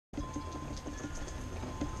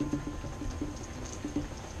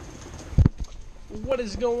What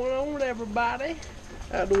is going on, everybody?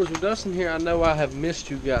 Outdoors with Dustin here. I know I have missed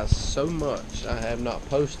you guys so much. I have not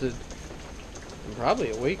posted in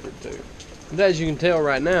probably a week or two. And as you can tell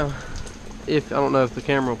right now, I don't know if the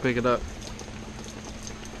camera will pick it up,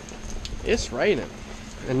 it's raining.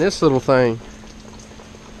 And this little thing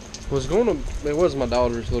it was my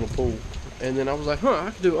daughter's little pool. And then I was like,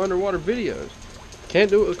 I could do underwater videos. Can't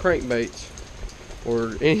do it with crankbaits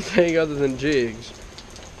or anything other than jigs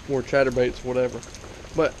or chatterbaits, whatever.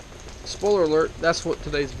 But spoiler alert, that's what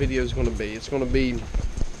today's video is going to be. It's going to be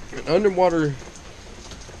an underwater,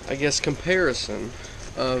 I guess, comparison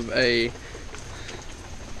of a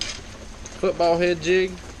football head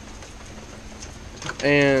jig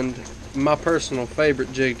and my personal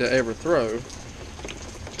favorite jig to ever throw,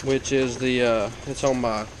 which is the it's on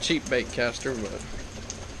my cheap bait caster, but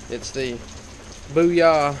it's the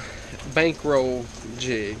Booyah bankroll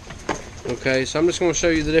jig. Okay, so I'm just going to show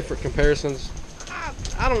you the different comparisons.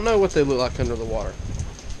 I don't know what they look like under the water.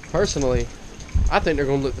 Personally, I think they're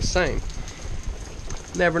going to look the same.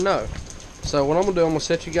 Never know. So what I'm going to do, I'm going to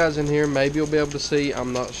set you guys in here. Maybe you'll be able to see.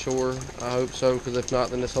 I'm not sure. I hope so, because if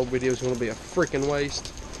not, then this whole video is going to be a freaking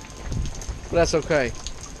waste. But that's okay.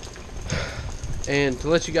 And to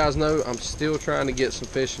let you guys know, I'm still trying to get some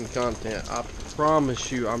fishing content. I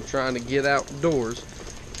promise you, I'm trying to get outdoors.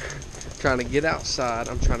 Trying to get outside.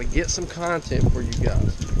 I'm trying to get some content for you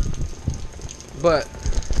guys. But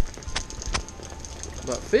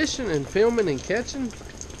fishing and filming and catching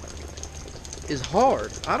is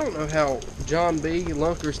hard. I don't know how John B,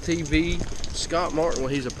 Lunkers TV, Scott Martin,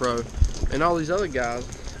 well, he's a pro, and all these other guys,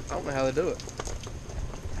 I don't know how they do it.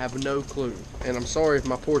 Have no clue. And I'm sorry if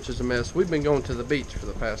my porch is a mess. We've been going to the beach for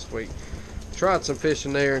the past week. Tried some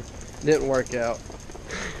fishing there, didn't work out.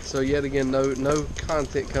 So yet again, no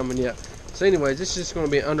content coming yet. So anyways, this is just going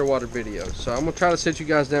to be an underwater video. So I'm going to try to set you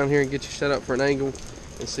guys down here and get you set up for an angle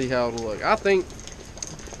and see how it'll look. I think,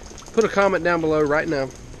 put a comment down below right now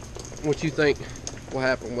what you think will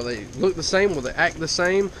happen. Will they look the same? Will they act the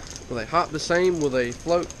same? Will they hop the same? Will they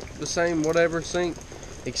float the same? Whatever, sink,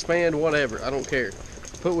 expand, whatever. I don't care.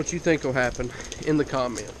 Put what you think will happen in the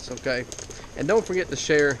comments, okay? And don't forget to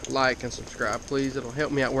share, like, and subscribe, please. It'll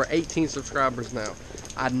help me out. We're 18 subscribers now.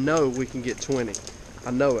 I know we can get 20. I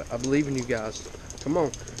know it. I believe in you guys. Come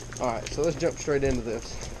on. Alright, so let's jump straight into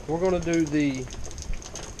this. We're going to do the...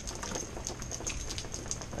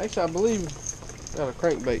 Actually, I believe I got a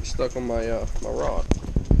crankbait stuck on my my rod.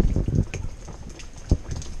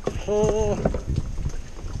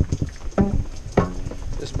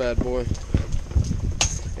 This bad boy.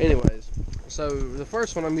 Anyways, so the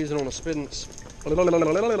first one I'm using on a spinning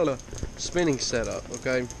setup,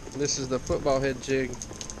 okay? This is the football head jig.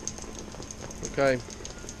 Okay,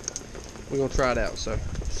 we're gonna try it out, so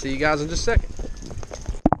see you guys in just a second.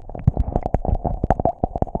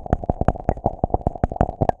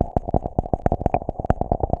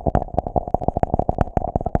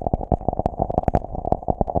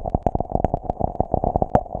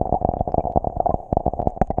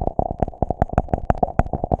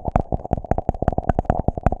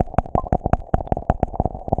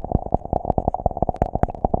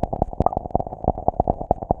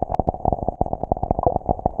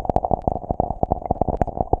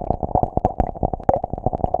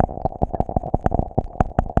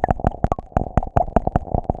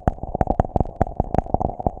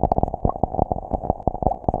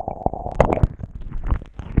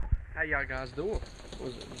 How y'all guys doing?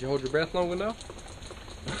 Did you hold your breath long enough?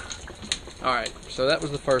 Alright, so that was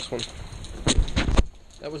the first one.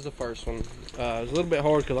 That was the first one. It was a little bit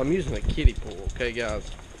hard because I'm using a kiddie pool, okay guys?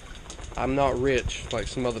 I'm not rich like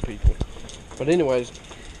some other people. But anyways,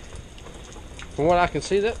 from what I can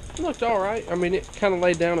see, that looked alright. I mean, it kind of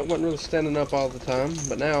laid down. It wasn't really standing up all the time.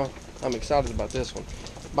 But now, I'm excited about this one.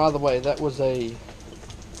 By the way, that was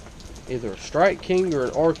either a Strike King or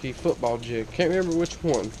an Arky football jig. Can't remember which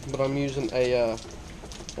one, but I'm using that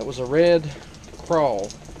was a red crawl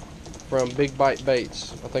from Big Bite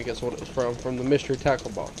Baits. I think that's what it was from the mystery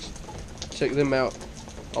tackle box. Check them out.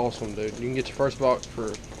 Awesome, dude. You can get your first box for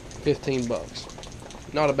 15 bucks.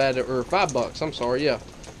 Not a bad, or 5 bucks. I'm sorry. Yeah,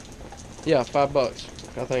 5 bucks.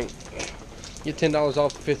 I think get $10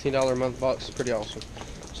 off the $15 a month box. It's pretty awesome.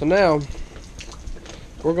 So now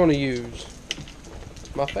we're going to use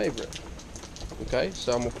my favorite. Okay,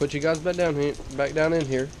 so I'm gonna put you guys back down in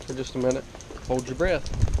here for just a minute. Hold your breath.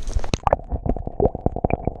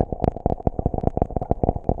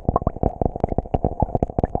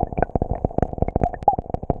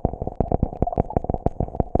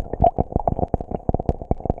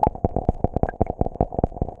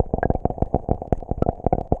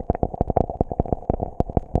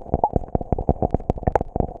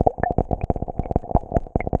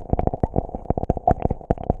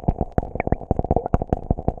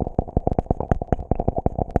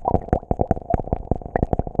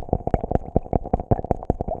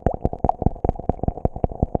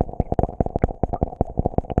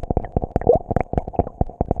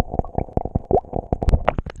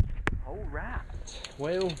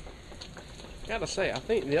 Well, gotta say, I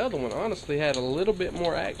think the other one honestly had a little bit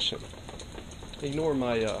more action. Ignore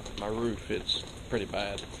my my roof, it's pretty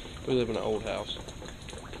bad. We live in an old house.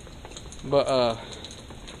 But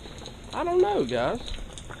I don't know, guys.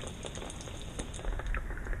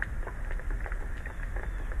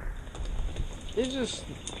 It's just,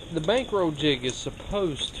 the bankroll jig is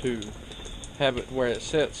supposed to have it where it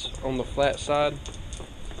sets on the flat side,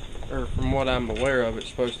 or from what I'm aware of, it's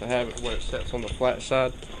supposed to have it where it sets on the flat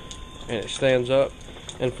side and it stands up.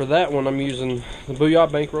 And for that one, I'm using the Booyah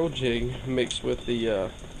bankroll jig mixed with the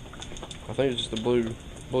I think it's just the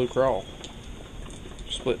blue crawl,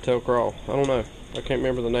 split tail crawl. I don't know, I can't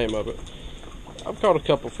remember the name of it. I've caught a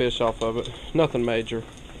couple fish off of it, nothing major,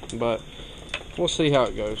 but we'll see how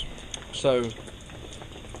it goes. So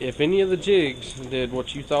if any of the jigs did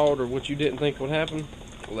what you thought or what you didn't think would happen,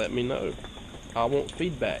 let me know. I want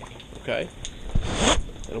feedback, okay?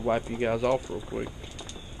 It'll wipe you guys off real quick.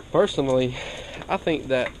 Personally, I think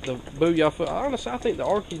that the Booyah honestly, I think the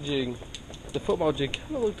Arky jig, the football jig,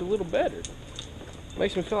 kind of looked a little better.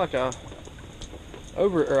 Makes me feel like I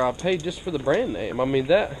paid just for the brand name. I mean,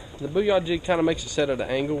 the Booyah jig kind of makes it set at an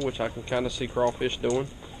angle, which I can kind of see crawfish doing.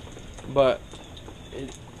 But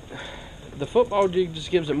the football jig just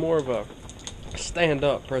gives it more of a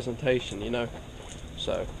stand-up presentation, you know.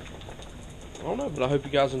 So I don't know, but I hope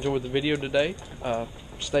you guys enjoyed the video today.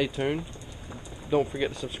 Stay tuned. Don't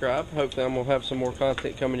forget to subscribe. Hopefully I'm going to have some more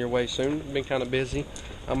content coming your way soon. Been kind of busy.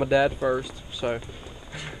 I'm a dad first, so,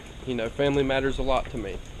 you know, family matters a lot to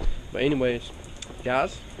me. But anyways,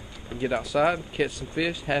 guys, get outside, catch some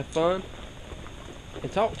fish, have fun,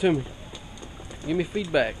 and talk to me. Give me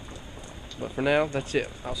feedback. But for now, that's it.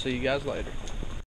 I'll see you guys later.